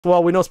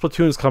Well, we know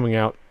Splatoon's coming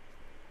out,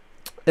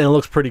 and it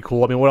looks pretty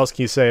cool. I mean, what else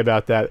can you say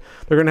about that?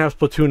 They're going to have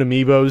Splatoon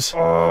amiibos.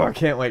 Oh, I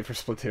can't wait for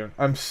Splatoon.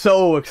 I'm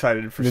so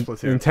excited for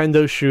Splatoon.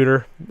 Nintendo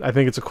shooter. I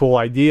think it's a cool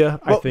idea.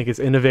 Well, I think it's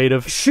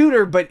innovative.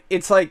 Shooter, but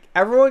it's like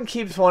everyone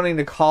keeps wanting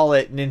to call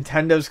it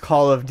Nintendo's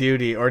Call of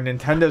Duty or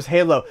Nintendo's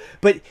Halo,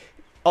 but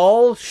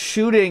all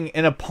shooting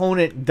an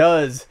opponent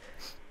does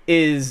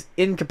is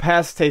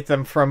incapacitate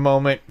them for a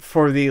moment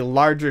for the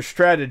larger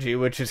strategy,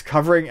 which is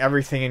covering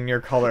everything in your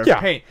color of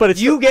paint. But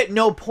you get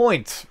no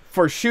points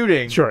for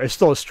shooting. Sure, it's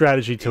still a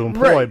strategy to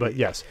employ, but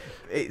yes.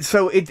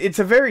 So it's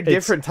a very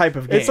different type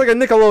of game. It's like a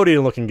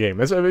Nickelodeon-looking game.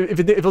 If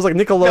it was like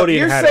Nickelodeon, no,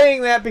 you're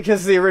saying that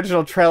because the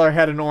original trailer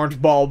had an orange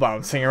ball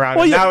bouncing around,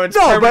 and now it's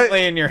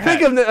permanently in your head.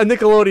 Think of a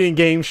Nickelodeon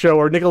game show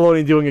or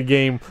Nickelodeon doing a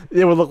game,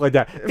 it would look like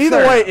that.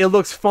 Either way, it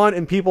looks fun,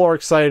 and people are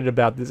excited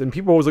about this. And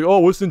people are always like, "Oh,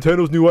 what's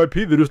Nintendo's new IP?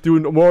 They're just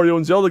doing Mario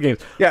and Zelda games."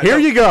 Yeah, here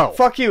you go.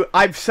 Fuck you.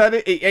 I've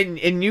said it,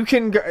 and you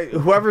can.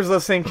 Whoever's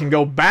listening can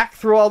go back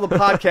through all the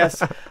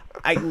podcasts.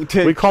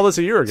 We called this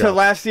a year ago.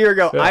 Last year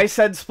ago, yeah. I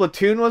said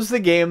Splatoon was the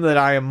game that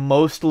I am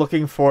most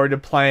looking forward to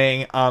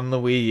playing on the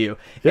Wii U,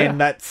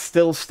 and that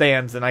still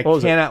stands, and I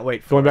cannot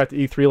wait for Going back to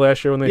E3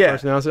 last year when they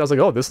first announced it, I was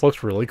like, oh, this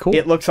looks really cool.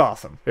 It looks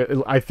awesome.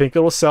 I think it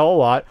will sell a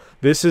lot.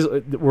 This is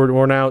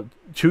we're now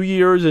 2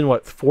 years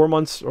and 4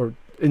 months or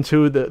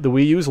into the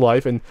Wii U's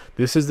life, and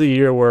this is the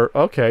year where,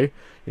 okay,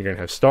 you're going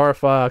to have Star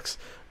Fox.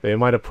 They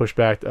might have pushed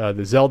back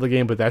the Zelda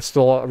game, but that's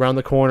still around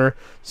the corner.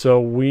 So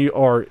we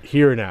are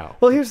here now.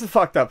 Well, here's the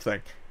fucked up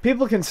thing.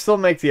 People can still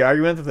make the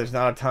argument that there's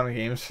not a ton of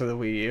games for the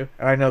Wii U.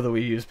 And I know the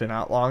Wii U's been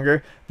out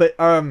longer. But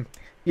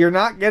you're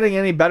not getting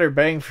any better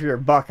bang for your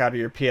buck out of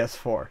your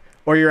PS4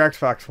 or your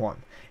Xbox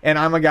One. And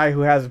I'm a guy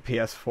who has a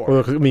PS4.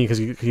 Well, I mean, because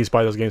you can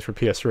buy those games for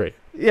PS3.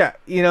 Yeah,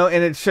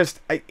 and it's just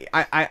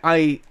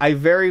I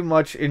very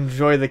much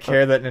enjoy the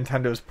care that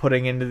Nintendo's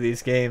putting into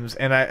these games,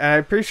 and I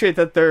appreciate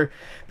that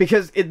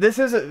because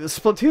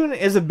Splatoon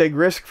is a big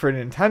risk for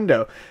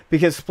Nintendo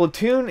because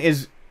Splatoon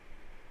is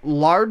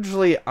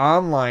largely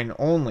online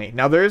only.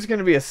 Now there is going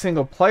to be a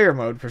single player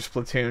mode for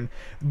Splatoon,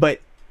 but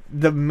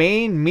the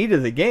main meat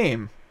of the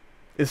game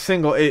is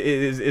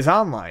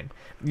online.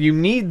 You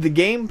need the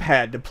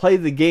gamepad to play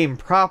the game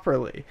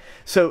properly.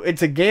 So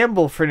it's a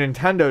gamble for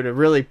Nintendo to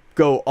really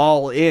go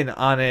all in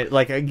on it,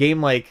 like a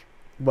game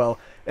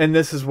and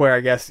this is where I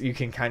guess you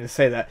can kind of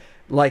say that,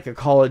 like a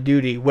Call of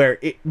Duty, where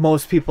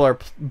most people are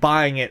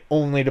buying it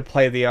only to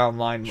play the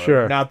online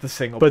mode, not the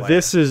single player. But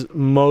this is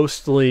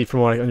mostly, from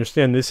what I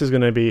understand, this is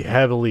going to be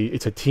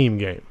it's a team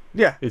game.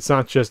 Yeah, it's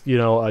not just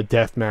a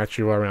death match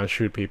you go around and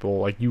shoot people.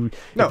 Like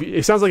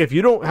it sounds like if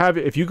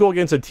you go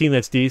against a team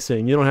that's decent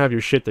and you don't have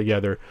your shit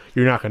together,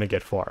 you're not going to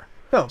get far.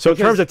 No, so in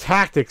terms of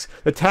tactics,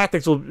 the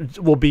tactics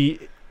will be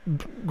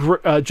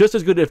just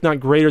as good, if not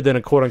greater, than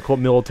a quote-unquote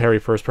military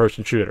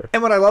first-person shooter.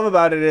 And what I love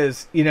about it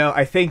is,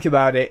 I think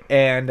about it,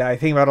 and I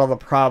think about all the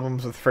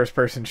problems with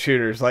first-person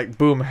shooters, like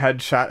boom,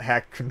 headshot,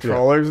 hack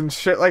controllers, and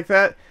shit like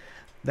that.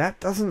 That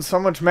doesn't so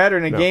much matter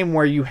in a game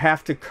where you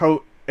have to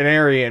coat an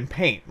area in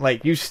paint.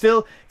 Like, you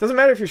still, it doesn't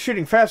matter if you're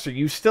shooting faster,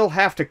 you still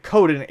have to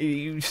code it.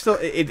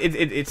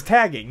 It's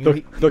tagging.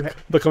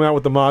 They'll come out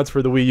with the mods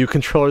for the Wii U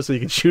controller so you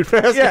can shoot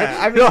faster. Yeah,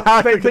 I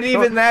mean, but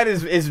even that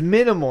is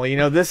minimal.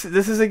 This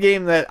is a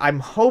game that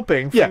I'm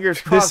hoping,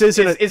 fingers crossed,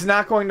 is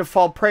not going to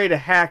fall prey to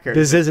hackers.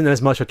 This isn't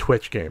as much a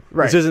Twitch game.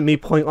 Right. This isn't me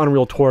playing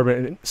Unreal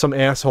Tournament and some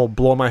asshole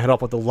blowing my head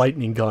off with a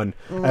lightning gun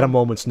at a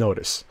moment's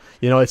notice.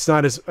 It's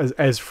not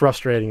as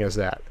frustrating as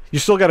that. You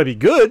still got to be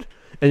good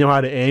and know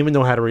how to aim and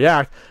know how to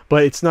react,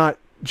 but it's not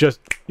just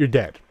you're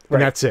dead, and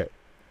that's it.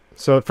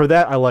 So for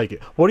that, I like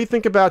it. What do you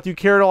think about, do you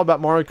care at all about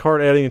Mario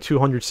Kart adding a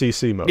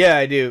 200cc mode? Yeah,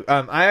 I do.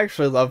 I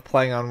actually love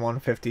playing on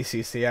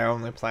 150cc. I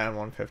only play on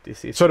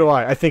 150cc. So do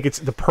I. I think it's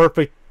the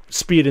perfect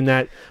speed in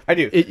that. I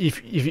do.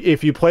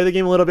 If you play the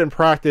game a little bit in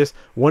practice,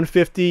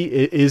 150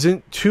 it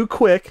isn't too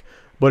quick,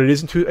 but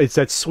it's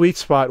that sweet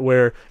spot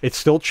where it's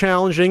still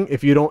challenging.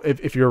 If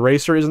your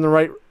racer isn't the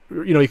right,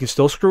 you can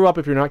still screw up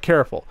if you're not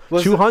careful.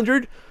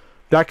 200.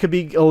 That could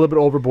be a little bit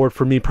overboard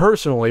for me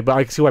personally, but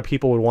I can see why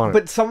people would want it.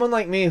 But someone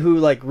like me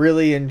who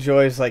really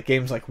enjoys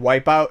games like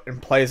Wipeout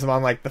and plays them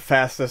on the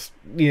fastest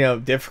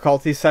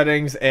difficulty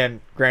settings,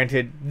 and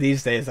granted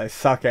these days I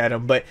suck at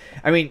them, but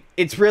I mean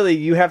it's really,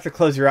 you have to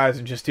close your eyes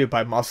and just do it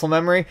by muscle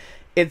memory.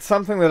 It's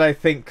something that I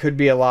think could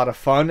be a lot of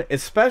fun,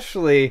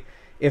 especially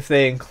if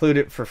they include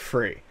it for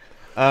free.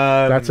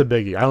 That's a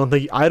biggie.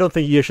 I don't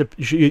think you should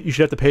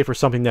have to pay for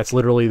something that's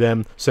literally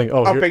them saying,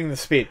 upping the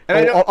speed,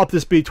 up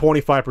the speed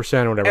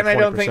 25% or whatever. And 20%. I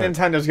don't think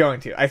Nintendo's going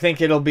to. I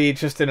think it'll be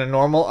just in a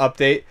normal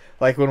update,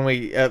 like when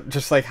we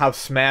just like how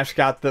Smash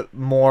got the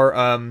more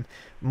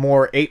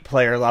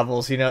 8-player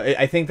levels.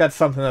 I think that's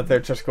something that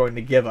they're just going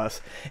to give us,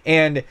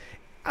 and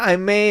I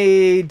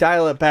may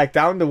dial it back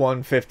down to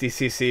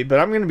 150cc, but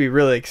I'm going to be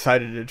really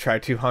excited to try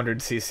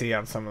 200cc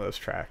on some of those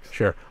tracks.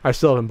 Sure. I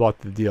still haven't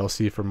bought the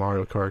DLC for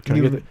Mario Kart.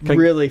 You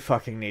really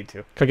fucking need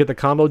to. Can I get the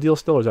combo deal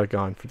still, or is that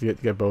gone to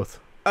get both?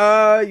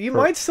 You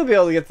might still be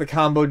able to get the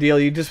combo deal.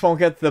 You just won't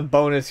get the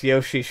bonus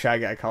Yoshi Shy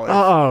Guy colors.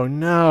 Oh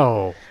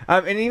no!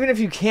 And even if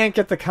you can't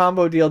get the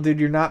combo deal, dude,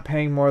 you're not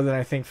paying more than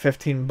I think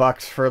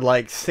 $15 for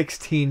like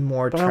 16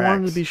 more But tracks. I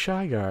wanted to be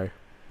Shy Guy.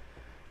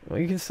 Well,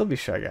 you can still be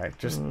Shy Guy,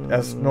 just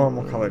as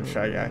normal colored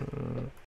Shy Guy.